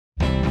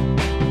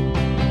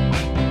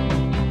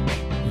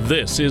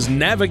This is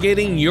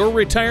Navigating Your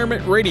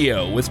Retirement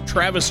Radio with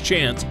Travis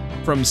Chance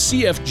from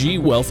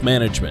CFG Wealth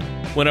Management.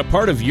 When a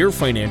part of your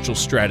financial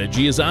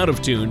strategy is out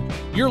of tune,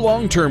 your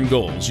long-term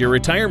goals, your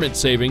retirement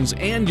savings,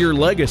 and your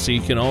legacy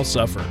can all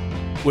suffer.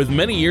 With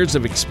many years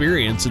of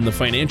experience in the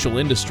financial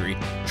industry,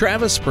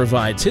 Travis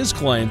provides his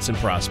clients and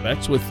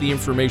prospects with the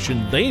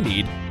information they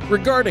need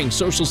regarding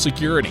Social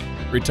Security,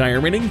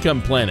 retirement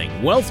income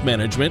planning, wealth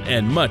management,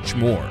 and much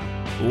more.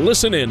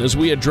 Listen in as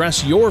we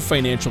address your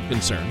financial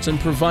concerns and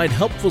provide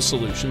helpful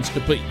solutions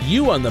to put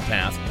you on the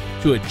path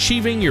to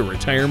achieving your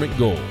retirement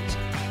goals.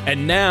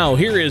 And now,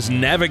 here is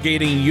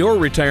Navigating Your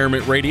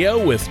Retirement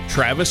Radio with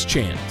Travis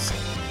Chance.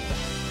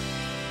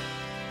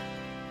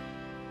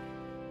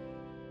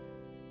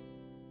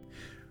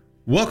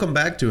 Welcome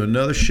back to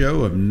another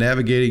show of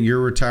Navigating Your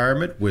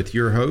Retirement with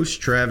your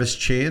host, Travis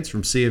Chance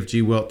from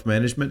CFG Wealth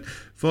Management.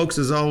 Folks,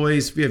 as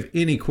always, if you have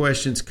any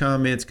questions,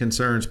 comments,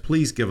 concerns,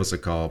 please give us a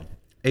call.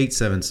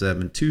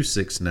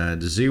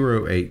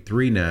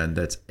 877-269-0839.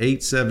 That's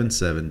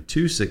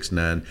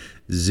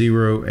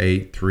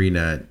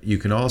 877-269-0839. You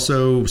can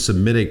also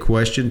submit a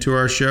question to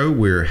our show.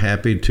 We're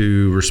happy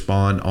to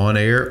respond on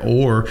air,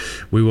 or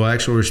we will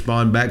actually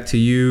respond back to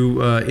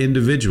you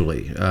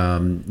individually.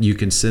 You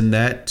can send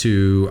that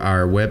to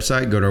our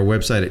website. Go to our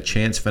website at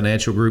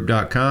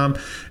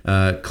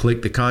chancefinancialgroup.com,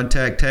 click the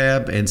contact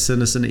tab, and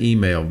send us an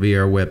email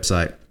via our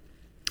website.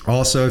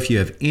 Also, if you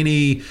have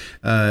any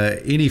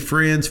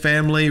friends,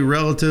 family,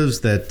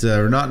 relatives that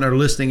are not in our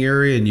listening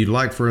area and you'd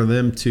like for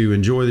them to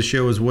enjoy the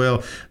show as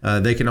well,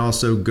 they can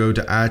also go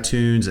to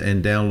iTunes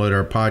and download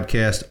our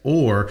podcast,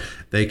 or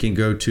they can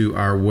go to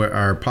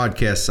our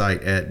podcast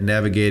site at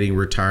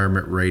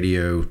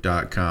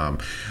navigatingretirementradio.com.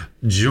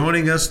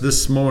 Joining us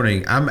this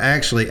morning, I'm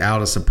actually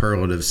out of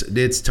superlatives.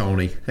 It's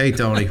Tony. Hey,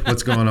 Tony,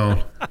 what's going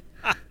on?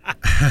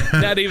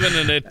 Not even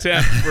an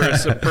attempt for a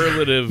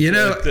superlative.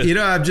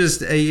 I'm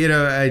just,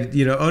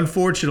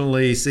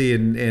 unfortunately, see,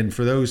 and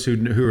for those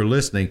who are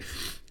listening,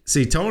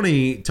 see,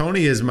 Tony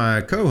is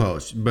my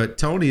co-host, but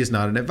Tony is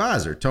not an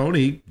advisor.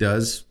 Tony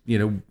does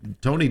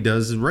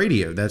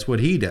radio. That's what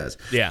he does.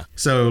 Yeah.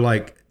 So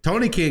like,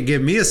 Tony can't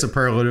give me a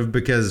superlative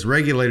because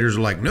regulators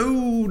are like,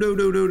 no,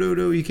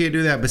 you can't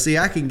do that. But see,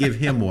 I can give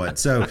him one.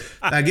 So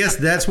I guess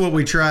that's what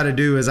we try to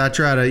do, is I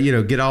try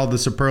to, get all the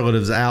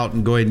superlatives out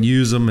and go ahead and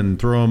use them and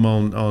throw them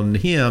on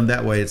him.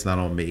 That way it's not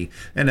on me.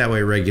 And that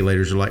way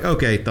regulators are like,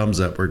 okay, thumbs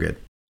up, we're good.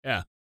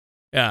 Yeah.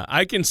 Yeah.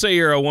 I can say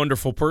you're a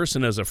wonderful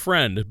person as a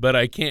friend, but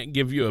I can't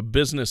give you a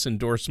business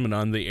endorsement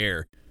on the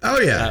air. Oh,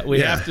 yeah.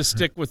 We have to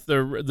stick with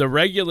the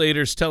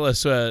regulators tell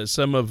us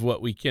some of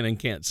what we can and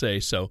can't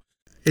say. So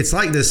it's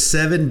like the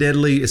 7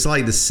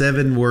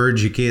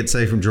 words you can't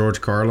say from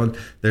George Carlin.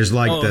 There's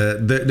like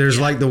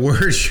the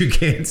words you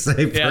can't say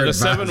for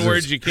advisors. The 7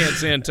 words you can't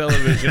say on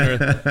television,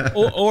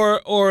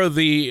 or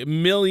the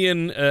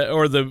million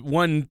or the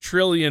 1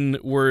 trillion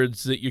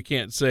words that you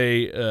can't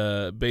say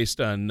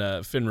based on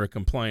FINRA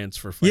compliance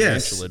for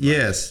financial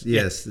advice.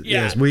 Yes.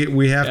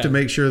 We have to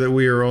make sure that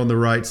we are on the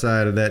right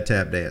side of that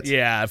tap dance.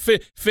 Yeah,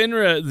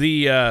 FINRA,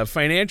 the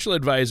financial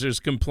advisors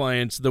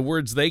compliance, the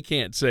words they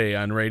can't say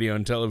on radio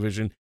and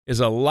television is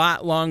a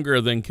lot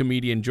longer than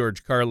comedian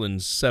George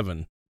Carlin's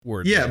 7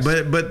 words. Yeah,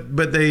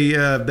 but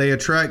they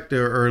attract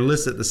or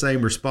elicit the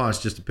same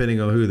response just depending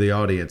on who the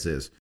audience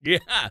is.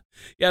 Yeah,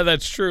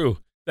 that's true.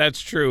 That's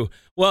true.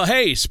 Well,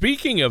 hey,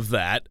 speaking of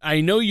that,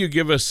 I know you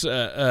give us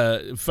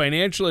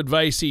financial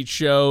advice each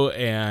show,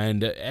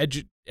 and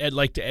I'd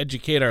like to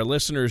educate our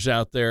listeners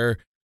out there.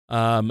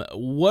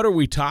 What are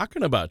we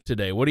talking about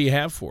today? What do you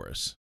have for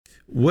us?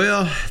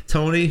 Well,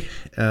 Tony,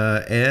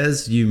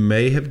 as you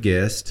may have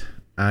guessed,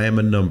 I am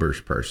a numbers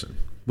person.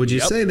 Would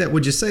you say that?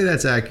 Would you say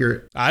that's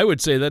accurate? I would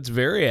say that's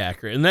very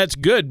accurate, and that's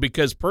good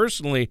because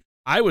personally,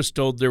 I was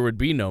told there would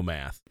be no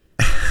math,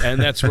 and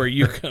that's where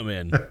you come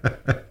in.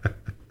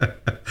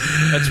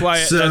 That's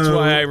why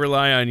I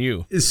rely on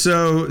you.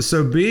 So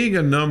being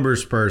a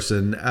numbers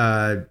person,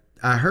 I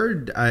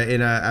heard,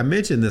 and I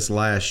mentioned this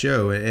last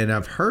show, and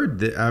I've heard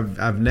that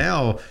I've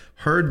now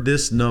heard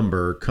this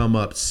number come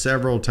up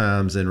several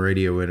times in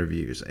radio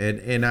interviews,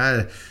 and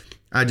I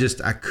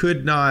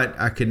could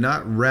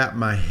not wrap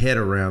my head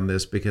around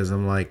this, because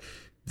I'm like,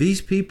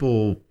 these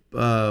people,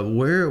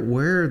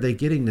 where are they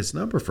getting this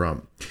number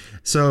from?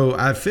 So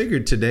I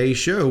figured today's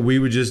show we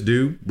would just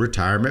do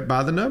retirement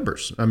by the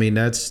numbers. I mean,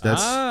 that's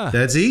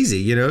easy,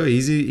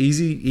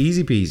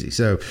 easy peasy.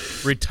 So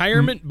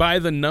retirement by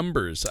the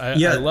numbers. I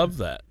love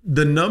that.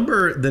 The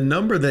number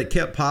that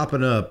kept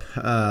popping up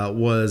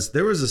was,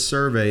 there was a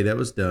survey that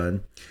was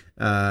done.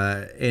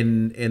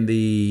 And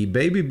the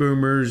baby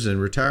boomers and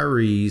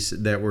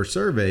retirees that were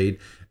surveyed,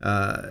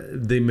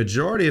 the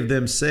majority of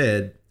them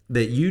said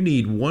that you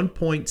need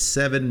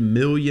 $1.7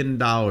 million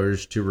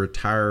to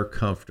retire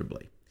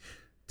comfortably.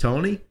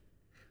 Tony,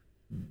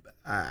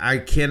 I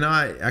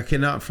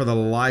cannot for the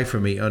life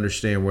of me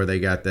understand where they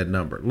got that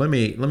number. Let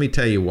me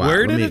tell you why.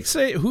 Where did it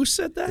say? Who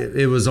said that?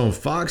 It was on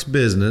Fox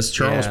Business.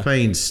 Charles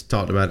Payne's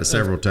talked about it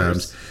several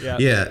times.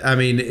 Yeah. I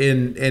mean,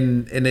 and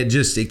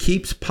it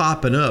keeps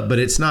popping up, but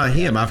it's not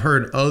him. I've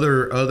heard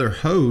other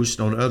hosts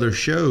on other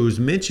shows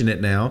mention it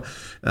now,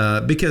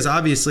 because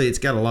obviously it's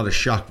got a lot of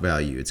shock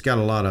value. It's got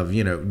a lot of,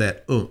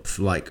 that oomph,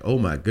 like, oh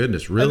my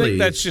goodness, really? I think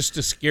that's just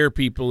to scare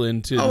people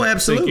into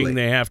thinking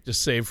they have to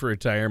save for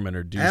retirement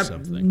or do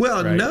something.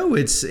 Well, right? no,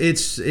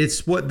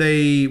 it's what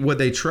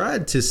they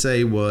tried to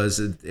say was,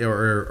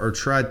 or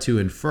tried to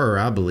infer,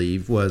 I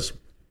believe, was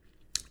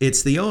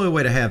it's the only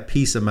way to have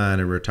peace of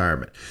mind in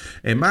retirement.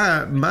 And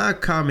my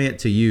comment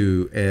to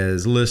you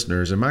as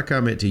listeners, and my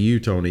comment to you,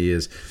 Tony,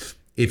 is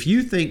if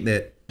you think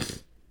that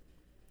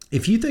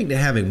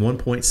having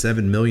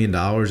 $1.7 million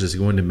is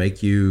going to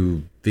make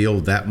you feel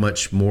that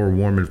much more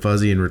warm and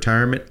fuzzy in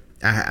retirement,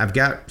 I've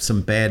got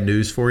some bad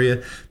news for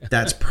you.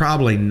 That's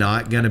probably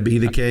not going to be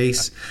the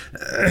case,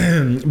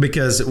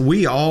 because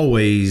we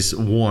always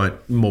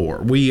want more.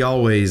 We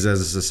always,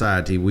 as a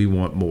society, we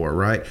want more,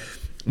 right?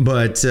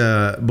 But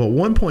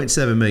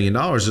 $1.7 million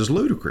is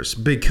ludicrous,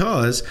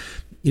 because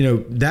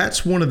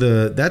that's one of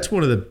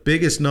the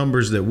biggest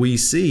numbers that we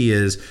see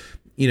is,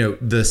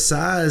 the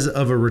size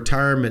of a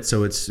retirement.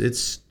 So it's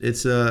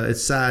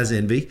size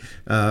envy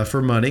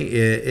for money.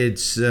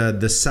 It's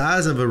the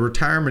size of a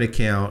retirement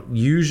account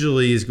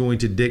usually is going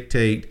to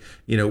dictate,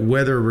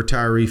 whether a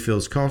retiree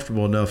feels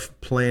comfortable enough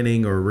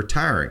planning or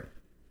retiring.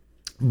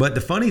 But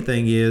the funny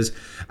thing is,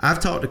 I've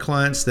talked to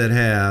clients that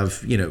have,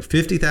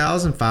 $50,000,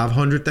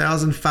 $500,000,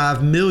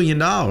 $5 million,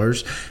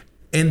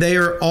 and they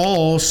are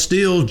all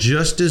still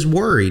just as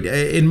worried.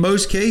 In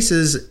most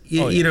cases,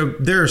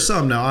 there are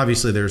some. Now,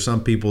 obviously, there are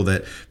some people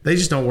that they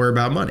just don't worry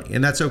about money,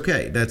 and that's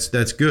okay.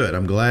 That's good.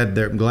 I'm glad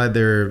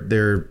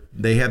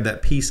they have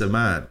that peace of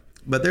mind.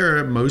 But there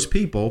are most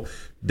people,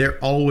 they're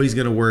always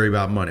going to worry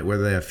about money.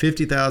 Whether they have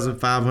 $50,000,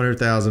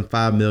 $500,000,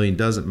 $5 million,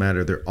 doesn't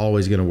matter. They're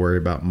always going to worry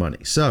about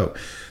money. So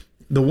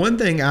the one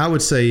thing I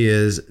would say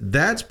is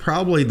that's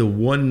probably the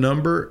one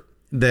number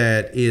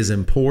that is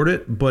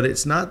important, but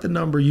it's not the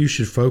number you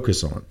should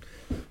focus on.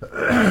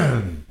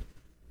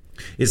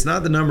 It's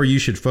not the number you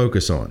should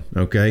focus on.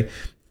 Okay.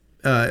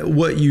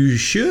 What you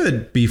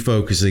should be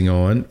focusing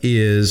on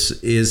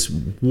is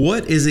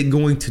what is it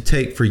going to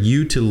take for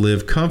you to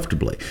live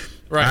comfortably?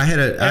 Right.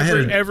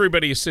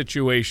 Everybody's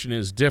situation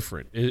is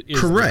different. Is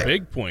correct. The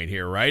big point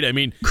here, right? I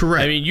mean,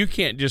 correct. I mean, you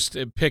can't just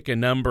pick a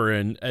number,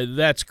 and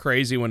that's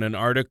crazy when an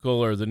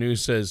article or the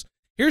news says,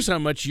 here's how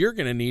much you're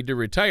going to need to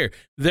retire.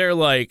 They're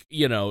like,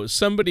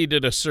 somebody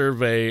did a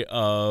survey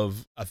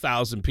of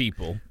 1,000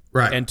 people,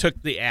 right, and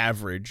took the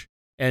average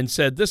and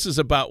said, this is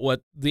about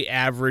what the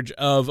average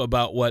of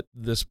about what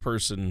this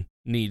person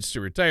needs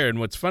to retire. And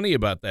what's funny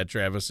about that,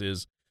 Travis,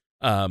 is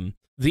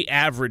the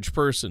average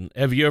person.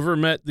 Have you ever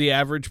met the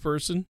average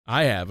person?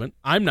 I haven't.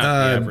 I'm not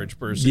the average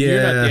person. Yeah.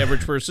 You're not the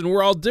average person.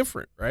 We're all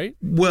different, right?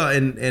 Well,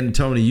 and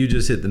Tony, you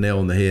just hit the nail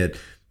on the head.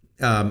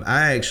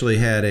 I actually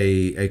had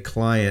a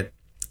client,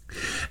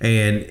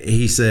 and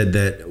he said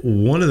that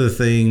one of the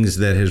things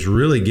that has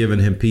really given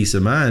him peace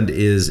of mind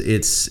is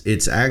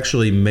it's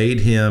actually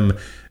made him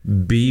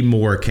be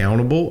more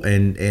accountable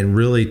and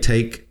really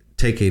take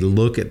a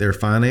look at their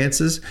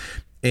finances.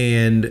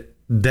 And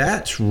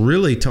that's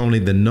really, Tony,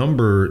 the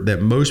number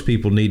that most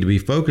people need to be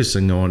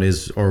focusing on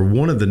or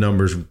one of the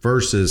numbers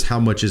versus how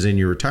much is in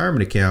your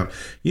retirement account.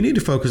 You need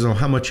to focus on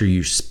how much are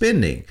you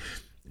spending.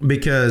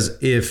 Because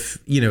if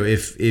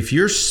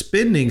you're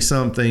spending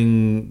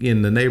something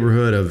in the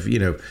neighborhood of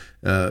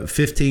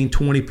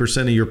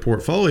 15-20% of your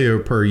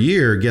portfolio per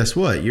year, guess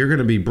what? You're going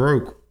to be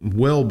broke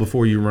well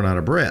before you run out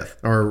of breath,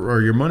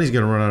 or your money's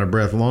going to run out of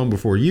breath long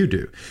before you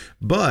do.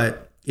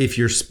 But if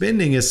your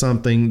spending is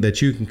something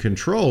that you can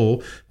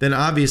control, then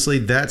obviously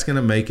that's going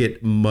to make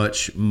it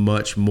much,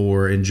 much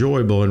more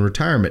enjoyable in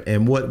retirement.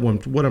 And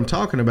what I'm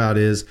talking about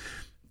is,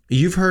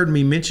 you've heard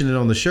me mention it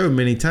on the show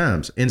many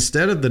times.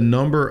 Instead of the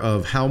number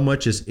of how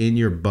much is in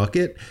your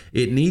bucket,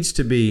 it needs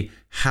to be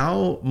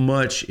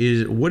what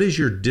is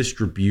your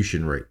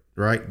distribution rate,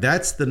 right?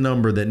 That's the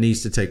number that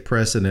needs to take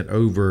precedent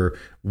over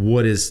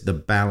what is the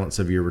balance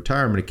of your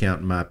retirement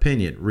account, in my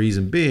opinion.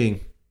 Reason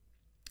being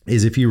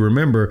is, if you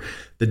remember,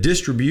 the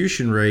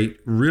distribution rate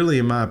really,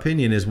 in my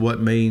opinion, is what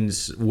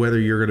means whether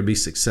you're going to be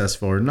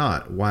successful or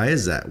not. Why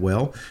is that?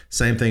 Well,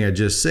 same thing I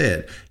just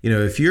said.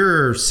 If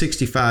you're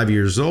 65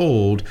 years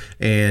old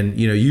and,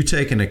 you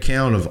take an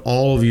account of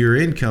all of your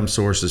income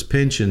sources,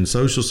 pension,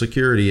 Social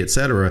Security, et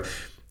cetera,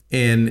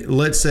 and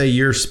let's say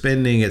you're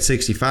spending at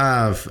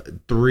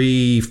 65,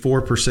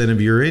 4%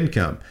 of your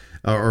income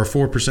or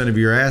 4% of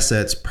your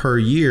assets per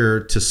year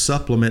to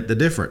supplement the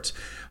difference.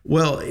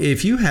 Well,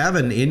 if you have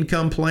an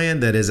income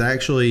plan that is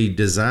actually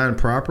designed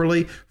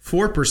properly,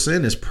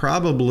 4% is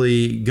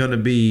probably going to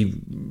be,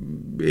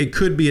 it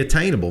could be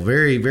attainable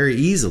very, very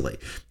easily.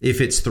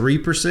 If it's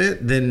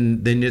 3%,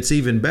 then it's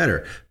even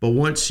better. But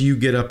once you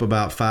get up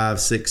about 5,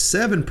 6,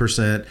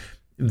 7%,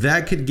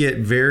 that could get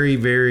very,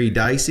 very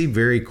dicey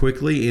very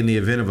quickly in the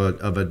event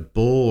of a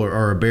bull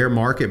or a bear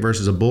market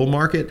versus a bull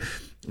market.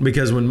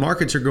 Because when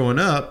markets are going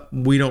up,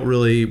 we're not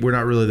really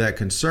that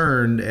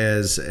concerned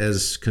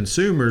as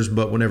consumers.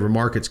 But whenever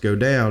markets go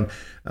down,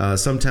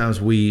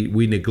 sometimes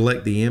we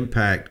neglect the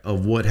impact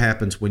of what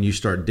happens when you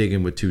start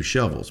digging with two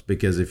shovels.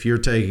 Because if you're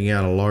taking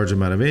out a large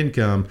amount of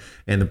income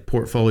and the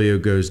portfolio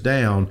goes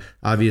down,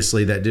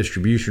 obviously that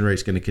distribution rate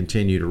is going to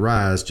continue to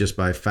rise just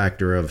by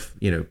factor of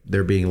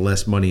there being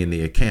less money in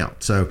the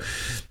account. So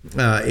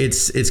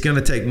it's going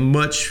to take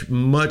much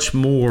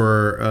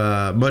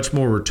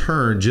more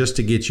return just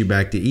to get you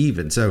back to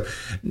even. So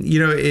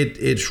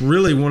it's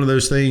really one of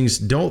those things.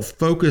 Don't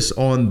focus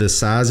on the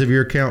size of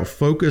your account.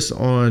 Focus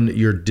on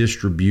your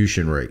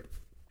distribution rate.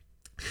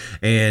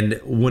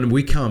 And when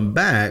we come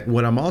back,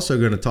 what I'm also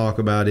going to talk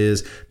about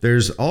is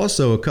there's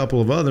also a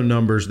couple of other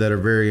numbers that are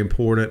very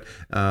important,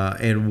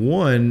 and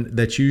one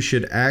that you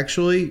should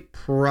actually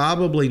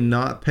probably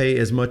not pay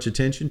as much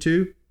attention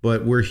to,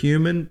 but we're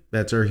human.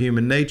 That's our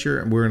human nature,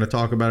 and we're going to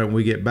talk about it when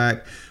we get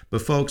back.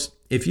 But folks,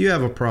 if you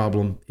have a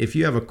problem, if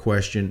you have a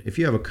question, if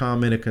you have a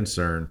comment, a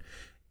concern,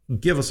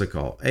 give us a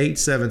call,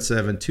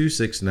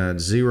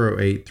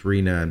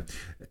 877-269-0839.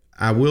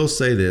 I will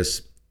say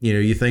this.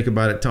 You think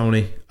about it,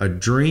 Tony, a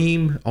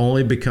dream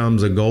only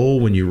becomes a goal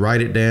when you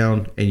write it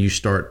down and you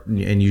start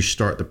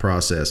the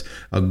process.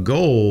 A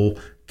goal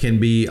can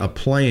be a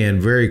plan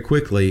very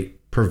quickly,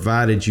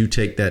 provided you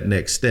take that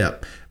next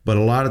step. But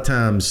a lot of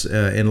times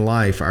in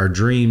life, our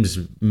dreams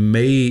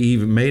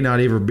may not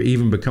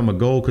even become a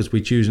goal because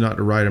we choose not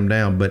to write them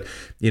down. But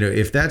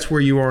if that's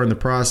where you are in the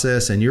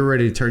process and you're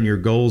ready to turn your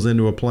goals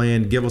into a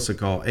plan, give us a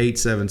call,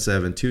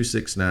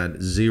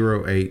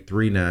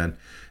 877-269-0839.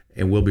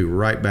 And we'll be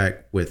right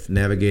back with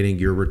Navigating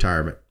Your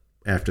Retirement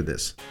after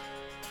this.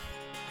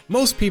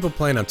 Most people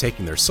plan on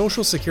taking their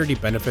Social Security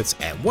benefits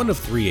at one of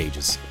three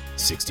ages,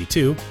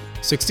 62,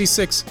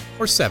 66,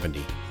 or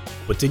 70.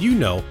 But did you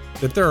know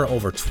that there are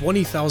over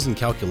 20,000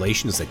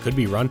 calculations that could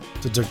be run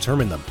to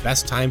determine the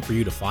best time for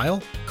you to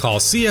file? Call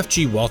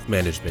CFG Wealth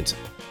Management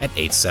at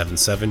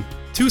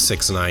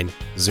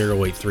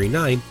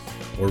 877-269-0839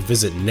 or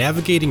visit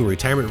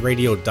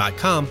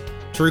navigatingretirementradio.com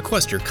to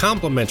request your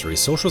complimentary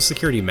Social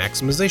Security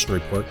maximization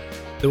report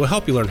that will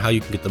help you learn how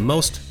you can get the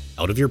most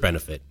out of your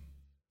benefit.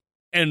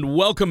 And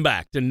welcome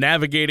back to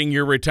Navigating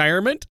Your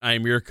Retirement.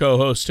 I'm your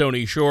co-host,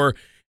 Tony Shore,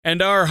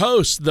 and our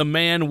host, the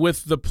man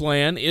with the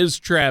plan, is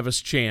Travis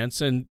Chance.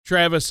 And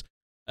Travis,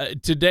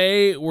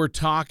 today we're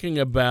talking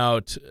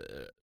about,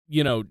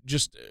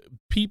 just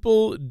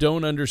people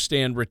don't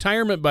understand.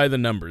 Retirement by the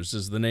Numbers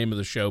is the name of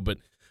the show, but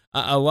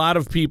a lot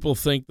of people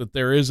think that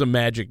there is a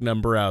magic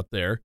number out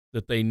there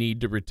that they need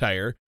to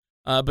retire,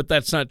 but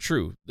that's not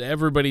true.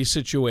 Everybody's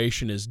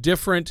situation is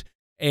different,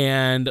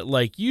 and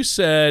like you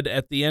said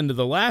at the end of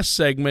the last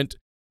segment,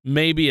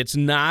 maybe it's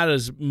not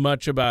as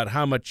much about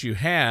how much you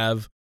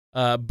have,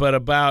 but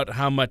about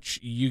how much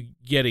you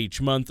get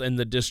each month and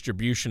the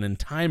distribution and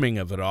timing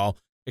of it all.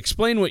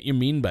 Explain what you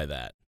mean by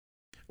that.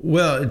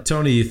 Well,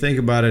 Tony, you think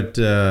about it,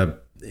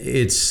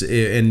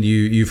 and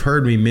you've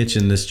heard me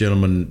mention this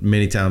gentleman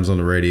many times on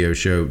the radio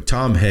show,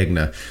 Tom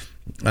Hegna.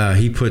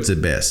 He puts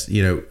it best.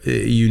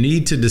 You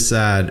need to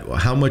decide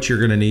how much you're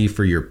going to need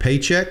for your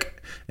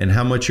paycheck and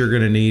how much you're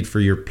going to need for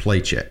your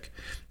playcheck.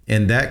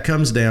 And that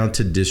comes down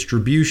to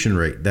distribution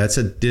rate. That's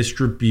a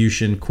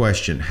distribution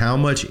question. How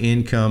much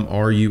income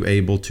are you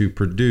able to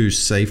produce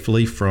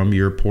safely from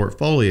your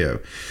portfolio?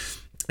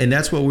 And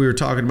that's what we were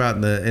talking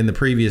about in the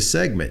previous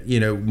segment.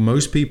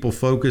 Most people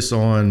focus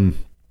on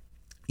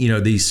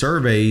these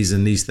surveys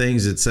and these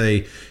things that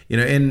say,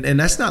 and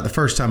that's not the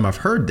first time I've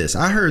heard this.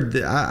 I heard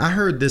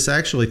this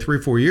actually 3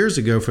 or 4 years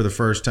ago for the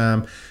first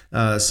time.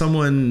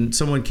 Someone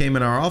came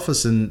in our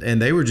office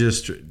and they were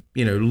just,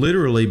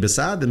 literally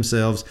beside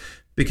themselves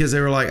because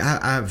they were like,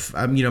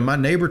 my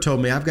neighbor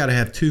told me I've got to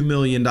have $2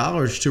 million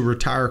to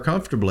retire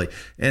comfortably.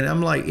 And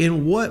I'm like,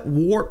 in what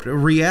warped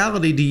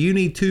reality do you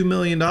need $2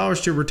 million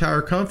to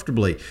retire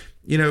comfortably?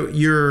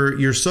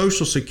 Your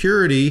Social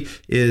Security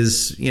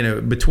is,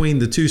 between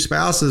the two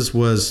spouses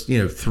was,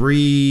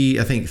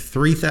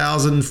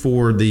 $3,000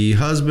 for the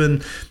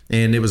husband,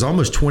 and it was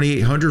almost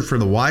 $2,800 for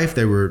the wife.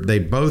 They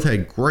both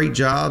had great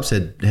jobs,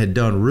 had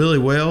done really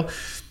well.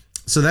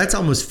 So that's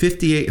almost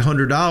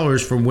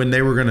 $5,800 from when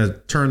they were going to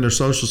turn their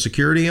Social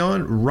Security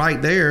on.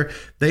 Right there,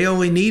 they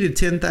only needed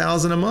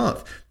 $10,000 a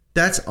month.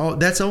 That's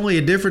only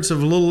a difference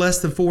of a little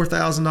less than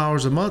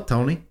 $4,000 a month,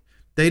 Tony.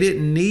 They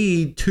didn't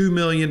need $2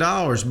 million,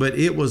 but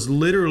it was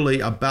literally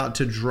about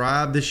to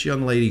drive this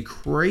young lady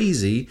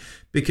crazy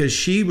because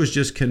she was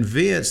just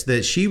convinced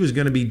that she was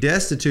going to be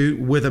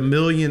destitute with $1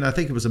 million. I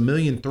think it was $1.3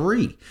 million.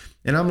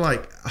 And I'm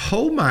like,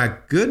 oh my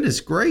goodness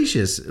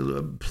gracious,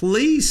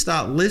 please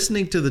stop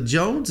listening to the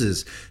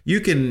Joneses.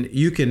 You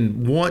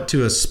can want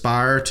to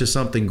aspire to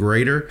something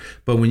greater,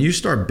 but when you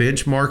start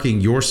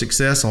benchmarking your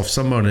success off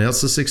someone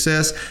else's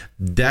success,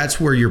 that's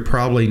where you're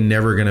probably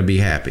never going to be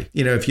happy.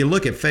 If you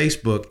look at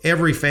Facebook,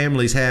 every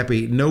family's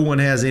happy. No one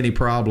has any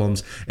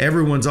problems.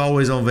 Everyone's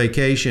always on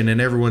vacation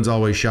and everyone's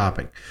always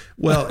shopping.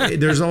 Well,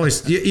 there's only,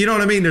 you know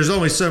what I mean? There's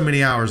only so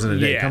many hours in a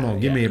day. Come on,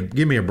 give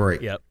me a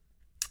break. Yep.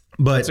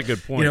 But that's a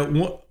good point. You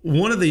know,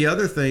 one of the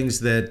other things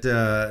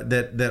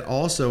that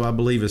also I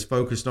believe is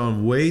focused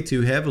on way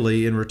too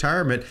heavily in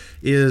retirement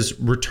is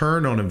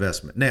return on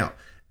investment. Now,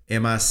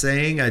 am I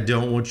saying I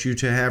don't want you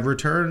to have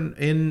return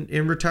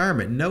in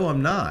retirement? No,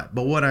 I'm not.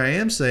 But what I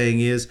am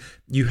saying is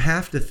you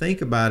have to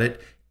think about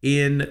it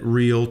in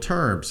real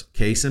terms.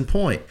 Case in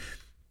point,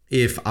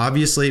 if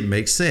obviously it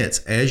makes sense,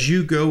 as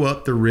you go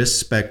up the risk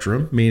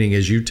spectrum, meaning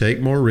as you take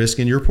more risk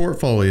in your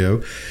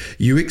portfolio,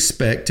 you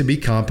expect to be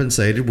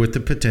compensated with the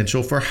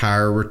potential for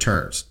higher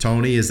returns.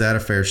 Tony, is that a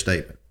fair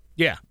statement?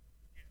 Yeah,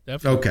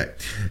 definitely. Okay.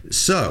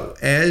 So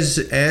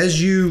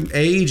as you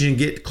age and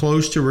get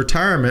close to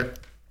retirement,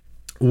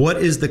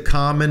 what is the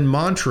common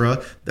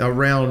mantra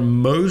around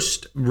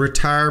most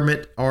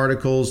retirement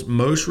articles,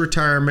 most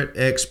retirement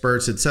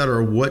experts, et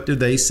cetera? What do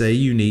they say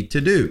you need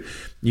to do?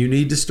 You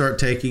need to start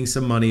taking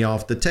some money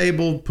off the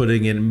table,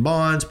 putting it in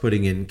bonds,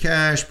 putting it in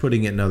cash,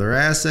 putting it in other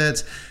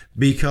assets.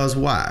 Because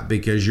why?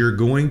 Because you're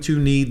going to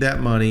need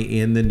that money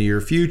in the near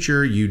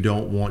future. You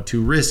don't want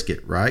to risk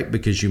it, right?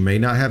 Because you may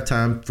not have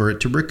time for it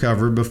to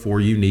recover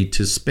before you need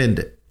to spend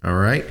it. All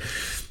right.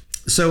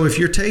 So if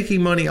you're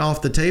taking money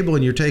off the table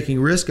and you're taking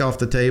risk off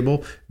the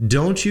table,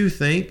 don't you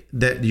think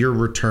that your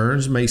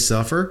returns may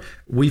suffer?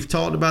 We've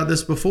talked about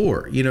this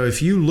before. You know,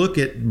 if you look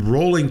at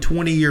rolling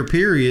 20-year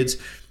periods,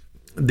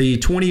 the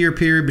 20-year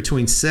period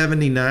between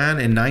 79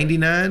 and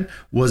 99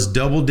 was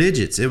double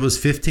digits. It was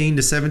 15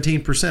 to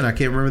 17%. I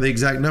can't remember the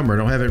exact number. I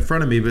don't have it in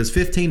front of me, but it's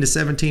 15 to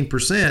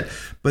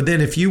 17%. But then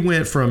if you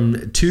went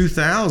from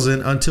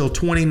 2000 until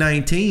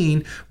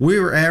 2019, we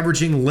were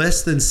averaging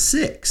less than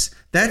 6%.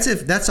 That's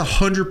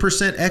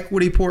 100%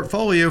 equity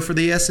portfolio for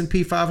the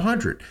S&P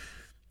 500.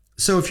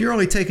 So if you're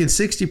only taking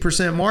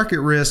 60% market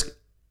risk,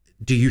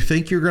 do you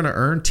think you're going to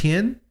earn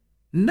 10?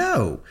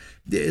 No.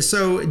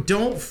 So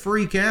don't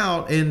freak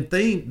out and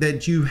think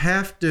that you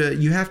have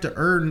to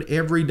earn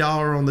every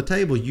dollar on the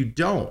table. You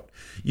don't.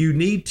 You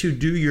need to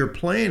do your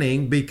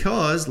planning,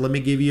 because let me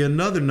give you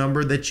another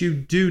number that you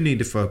do need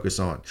to focus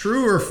on.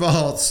 True or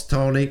false,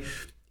 Tony?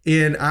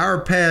 In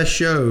our past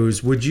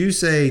shows, would you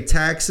say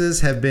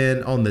taxes have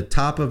been on the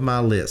top of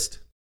my list?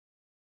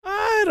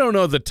 I don't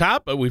know the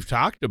top, but we've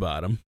talked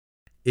about them.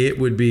 It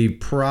would be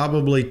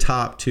probably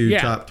top 2,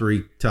 top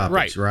 3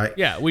 topics, right?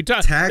 Yeah, we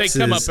talk. Taxes, they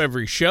come up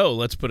every show.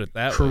 Let's put it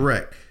that way.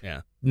 Correct.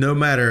 Yeah. No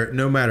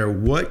matter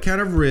what kind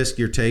of risk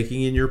you're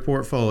taking in your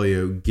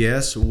portfolio,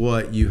 guess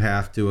what you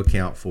have to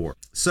account for.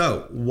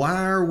 So why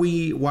are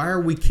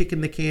we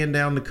kicking the can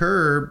down the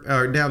curb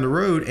or down the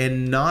road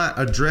and not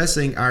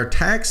addressing our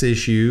tax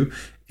issue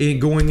in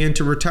going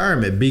into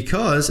retirement?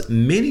 Because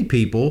many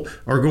people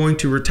are going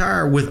to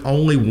retire with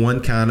only one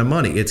kind of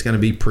money. It's going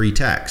to be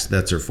pre-tax.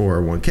 That's their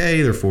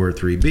 401k, their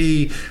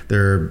 403b,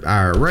 their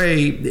IRA.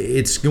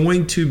 It's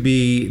going to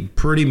be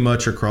pretty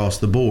much across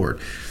the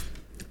board.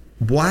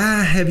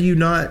 Why have you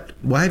not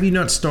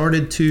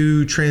started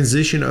to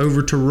transition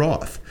over to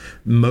Roth?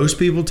 Most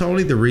people,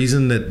 Tony, the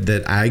reason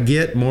that I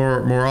get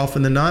more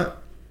often than not,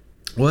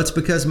 well, it's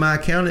because my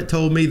accountant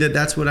told me that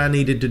that's what I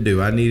needed to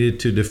do. I needed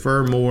to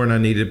defer more and I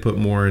needed to put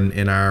more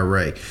in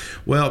IRA.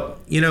 Well,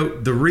 you know,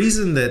 the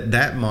reason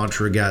that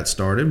mantra got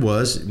started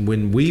was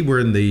when we were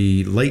in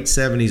the late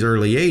 70s,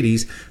 early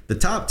 80s, the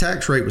top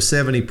tax rate was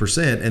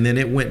 70%, and then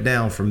it went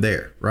down from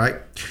there, right?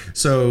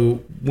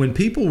 So when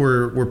people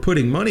were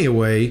putting money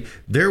away,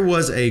 there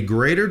was a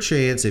greater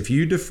chance if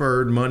you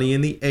deferred money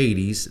in the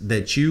 80s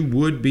that you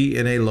would be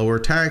in a lower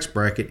tax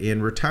bracket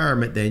in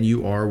retirement than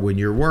you are when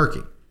you're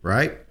working,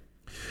 right?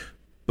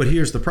 But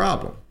here's the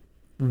problem.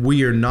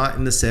 We are not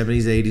in the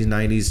 70s, 80s,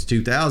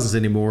 90s, 2000s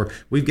anymore.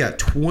 We've got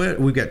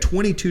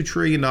 $22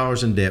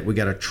 trillion in debt. We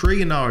got $1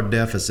 trillion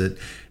deficit.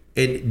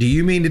 And do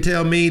you mean to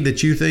tell me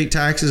that you think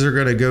taxes are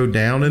going to go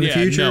down in the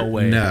future? No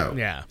way. No.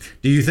 Yeah.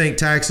 Do you think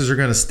taxes are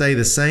going to stay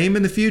the same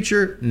in the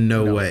future?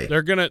 No way.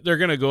 They're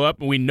gonna go up,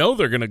 and we know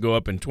they're gonna go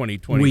up in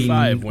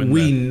 2025.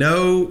 We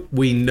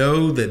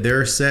know that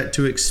they're set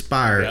to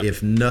expire,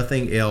 if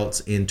nothing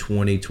else, in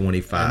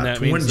 2025.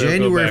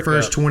 January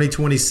 1st,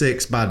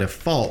 2026, by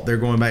default, they're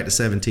going back to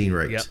 17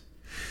 rates.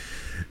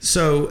 Yep.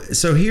 So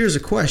here's a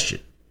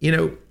question. You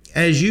know,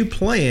 as you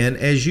plan,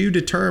 as you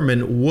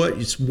determine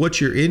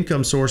what your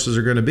income sources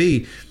are going to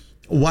be,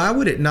 why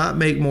would it not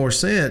make more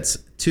sense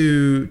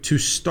to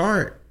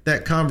start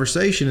that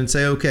conversation and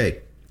say, okay,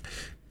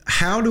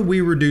 how do we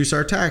reduce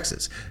our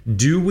taxes?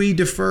 Do we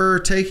defer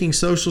taking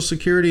Social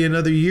Security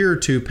another year or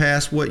two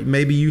past what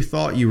maybe you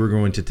thought you were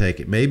going to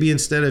take it? Maybe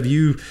instead of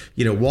you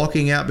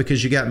walking out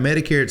because you got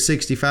Medicare at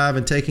 65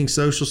 and taking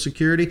Social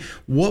Security,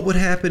 what would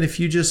happen if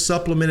you just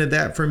supplemented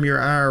that from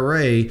your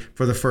IRA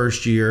for the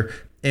first year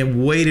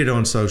and waited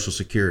on Social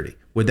Security?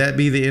 Would that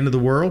be the end of the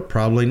world?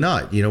 Probably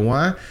not. You know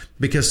why?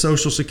 Because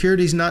Social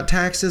Security is not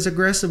taxed as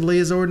aggressively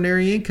as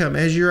ordinary income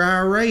as your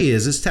IRA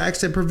is. It's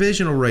taxed at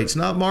provisional rates,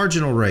 not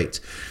marginal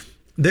rates.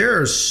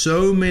 There are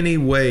so many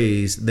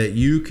ways that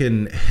you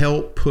can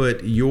help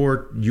put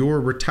your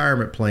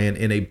retirement plan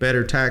in a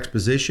better tax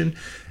position.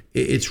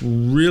 it's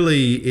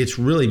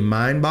really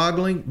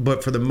mind-boggling.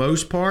 But for the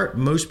most part,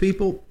 most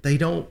people, they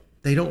don't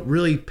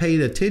really pay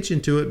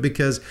attention to it,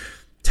 because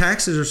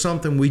taxes are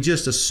something we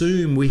just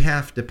assume we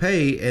have to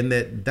pay, and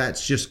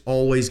that's just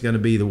always going to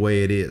be the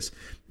way it is.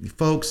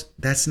 Folks,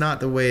 that's not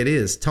the way it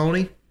is.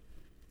 Tony,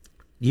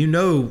 you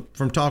know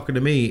from talking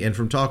to me and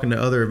from talking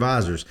to other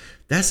advisors,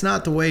 that's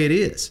not the way it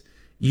is.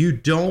 You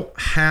don't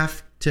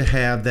have to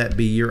have that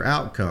be your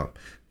outcome.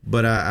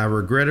 But I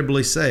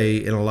regrettably say,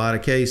 in a lot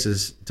of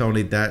cases,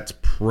 Tony, that's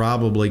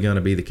probably going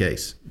to be the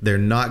case. They're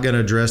not going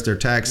to address their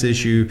tax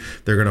issue.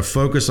 They're going to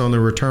focus on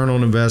the return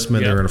on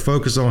investment. Yep. They're going to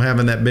focus on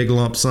having that big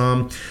lump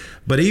sum.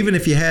 But even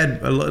if you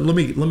had, let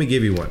me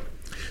give you one.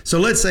 So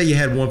let's say you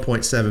had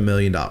 $1.7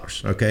 million,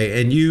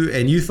 okay, and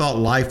you thought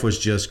life was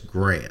just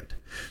grand.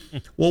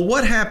 Well,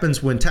 what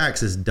happens when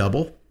taxes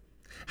double?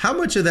 How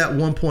much of that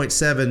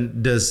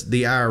 1.7 does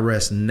the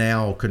IRS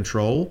now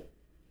control?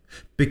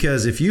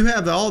 Because if you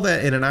have all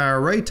that in an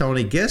IRA,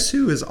 Tony, guess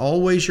who is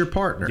always your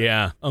partner?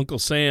 Yeah, Uncle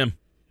Sam.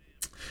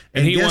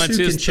 And he wants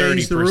his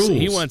 30%.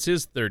 He wants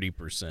his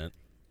 30%.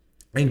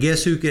 And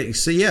guess who can?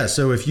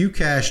 So if you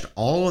cashed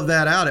all of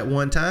that out at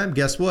one time,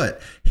 guess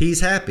what? He's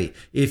happy.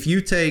 If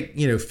you take,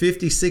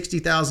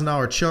 $50,000,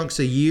 $60,000 chunks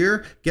a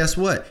year, guess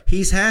what?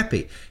 He's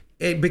happy.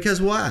 Because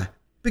why?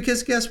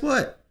 Because guess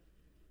what?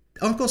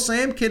 Uncle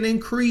Sam can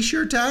increase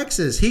your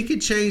taxes. He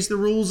could change the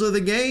rules of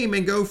the game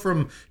and go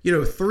from,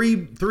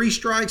 three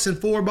strikes and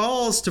 4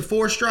 balls to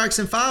 4 strikes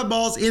and 5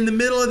 balls in the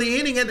middle of the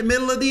inning, at the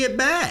middle of the at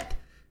bat.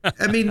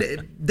 I mean,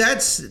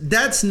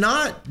 that's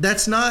not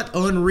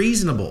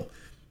unreasonable.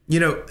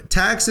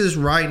 Taxes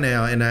right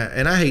now, and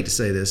I hate to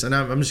say this, and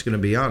I'm just going to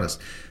be honest.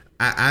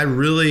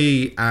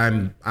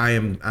 I'm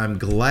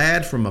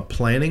glad from a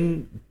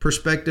planning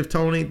perspective,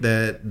 Tony,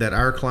 that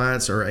our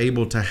clients are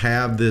able to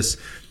have this,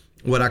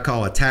 what I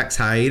call a tax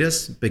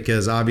hiatus,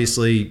 because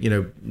obviously,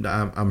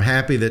 I'm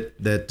happy that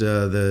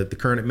the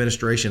current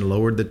administration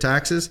lowered the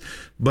taxes.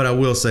 But I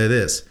will say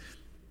this,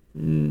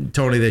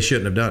 Tony, they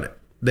shouldn't have done it.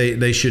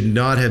 They should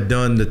not have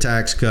done the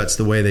tax cuts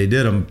the way they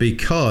did them,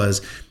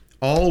 because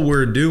all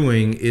we're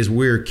doing is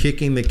we're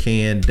kicking the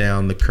can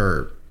down the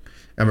curb.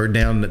 Or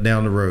down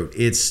the road.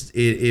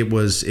 It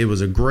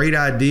was a great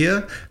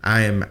idea.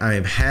 I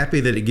am happy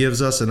that it gives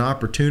us an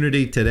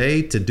opportunity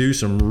today to do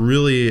some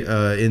really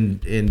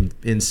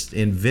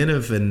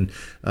inventive and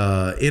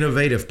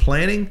innovative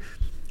planning.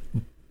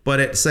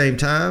 But at the same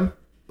time,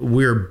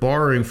 we're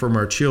borrowing from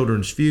our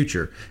children's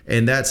future,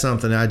 and that's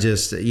something I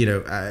just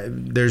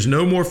there's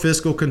no more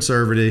fiscal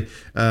conservative.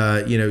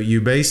 You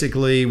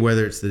basically,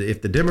 whether it's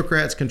if the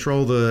Democrats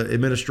control the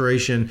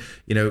administration,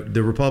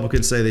 the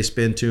Republicans say they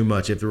spend too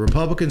much. If the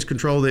Republicans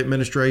control the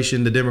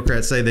administration, the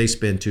Democrats say they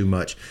spend too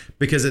much,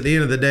 because at the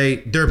end of the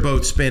day, they're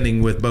both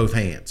spending with both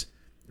hands.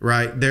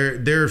 Right?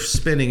 They're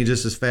spending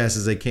just as fast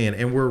as they can,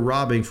 and we're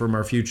robbing from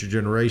our future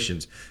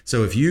generations.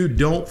 So if you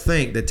don't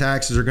think that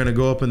taxes are going to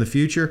go up in the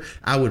future,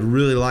 I would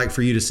really like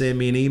for you to send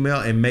me an email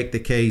and make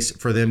the case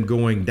for them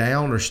going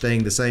down or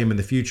staying the same in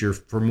the future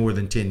for more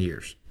than 10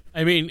 years.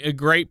 I mean, a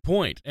great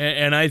point.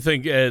 And I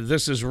think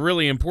this is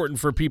really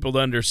important for people to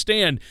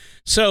understand.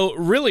 So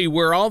really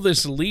where all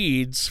this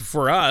leads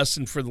for us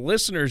and for the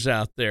listeners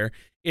out there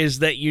is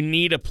that you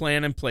need a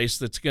plan in place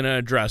that's going to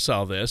address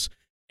all this.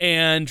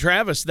 And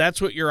Travis,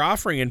 that's what you're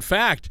offering. In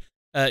fact,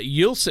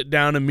 you'll sit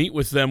down and meet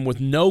with them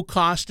with no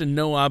cost and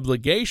no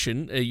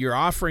obligation. You're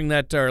offering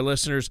that to our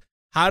listeners.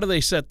 How do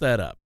they set that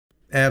up?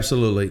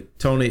 Absolutely.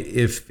 Tony,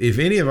 if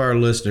any of our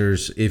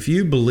listeners, if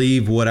you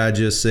believe what I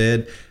just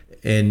said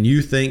and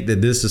you think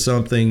that this is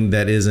something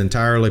that is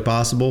entirely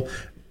possible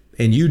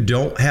and you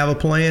don't have a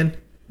plan,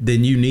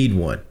 then you need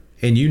one.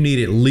 And you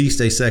need at least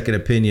a second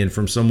opinion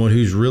from someone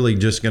who's really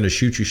just going to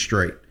shoot you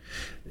straight.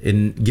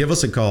 And give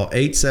us a call,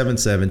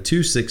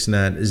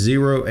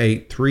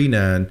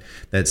 877-269-0839.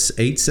 That's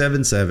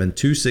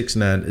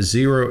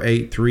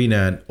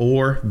 877-269-0839.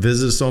 Or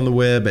visit us on the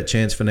web at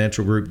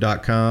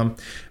chancefinancialgroup.com.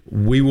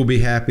 We will be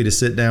happy to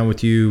sit down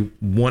with you,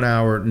 1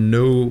 hour,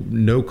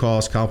 no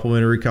cost,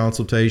 complimentary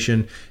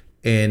consultation,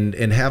 and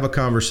have a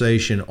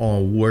conversation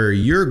on where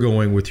you're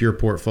going with your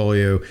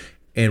portfolio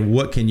and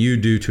what can you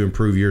do to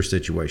improve your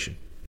situation.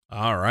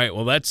 All right.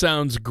 Well, that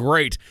sounds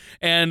great.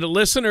 And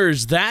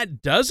listeners,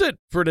 that does it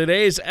for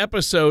today's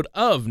episode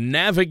of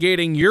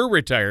Navigating Your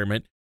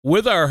Retirement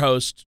with our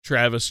host,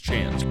 Travis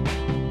Chance.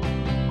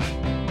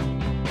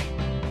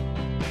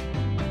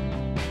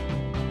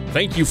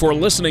 Thank you for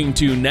listening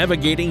to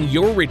Navigating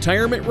Your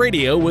Retirement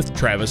Radio with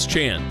Travis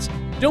Chance.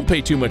 Don't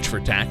pay too much for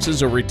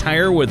taxes or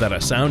retire without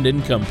a sound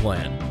income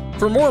plan.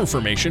 For more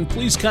information,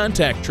 please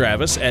contact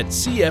Travis at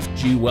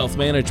CFG Wealth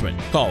Management.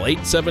 Call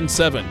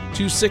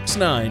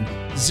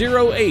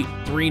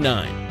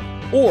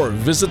 877-269-0839 or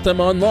visit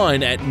them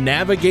online at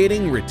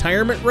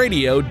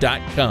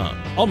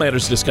navigatingretirementradio.com. All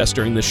matters discussed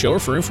during this show are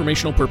for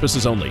informational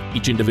purposes only.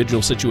 Each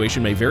individual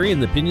situation may vary,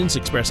 and the opinions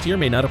expressed here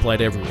may not apply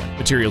to everyone.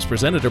 Materials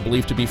presented are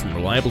believed to be from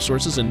reliable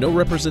sources, and no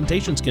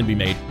representations can be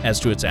made as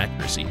to its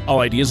accuracy.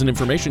 All ideas and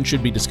information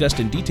should be discussed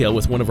in detail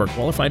with one of our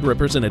qualified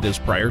representatives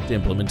prior to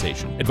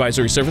implementation.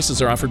 Advisory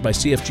services are offered by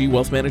CFG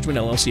Wealth Management,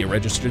 LLC, a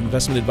registered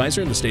investment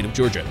advisor in the state of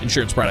Georgia.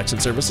 Insurance products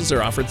and services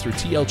are offered through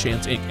TL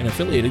Chance, Inc., an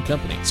affiliated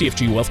company.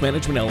 CFG Wealth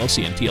Management,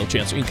 LLC, and TL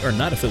Chance, Inc. are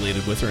not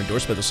affiliated with or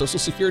endorsed by the Social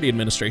Security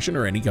Administration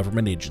or any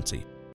government agency.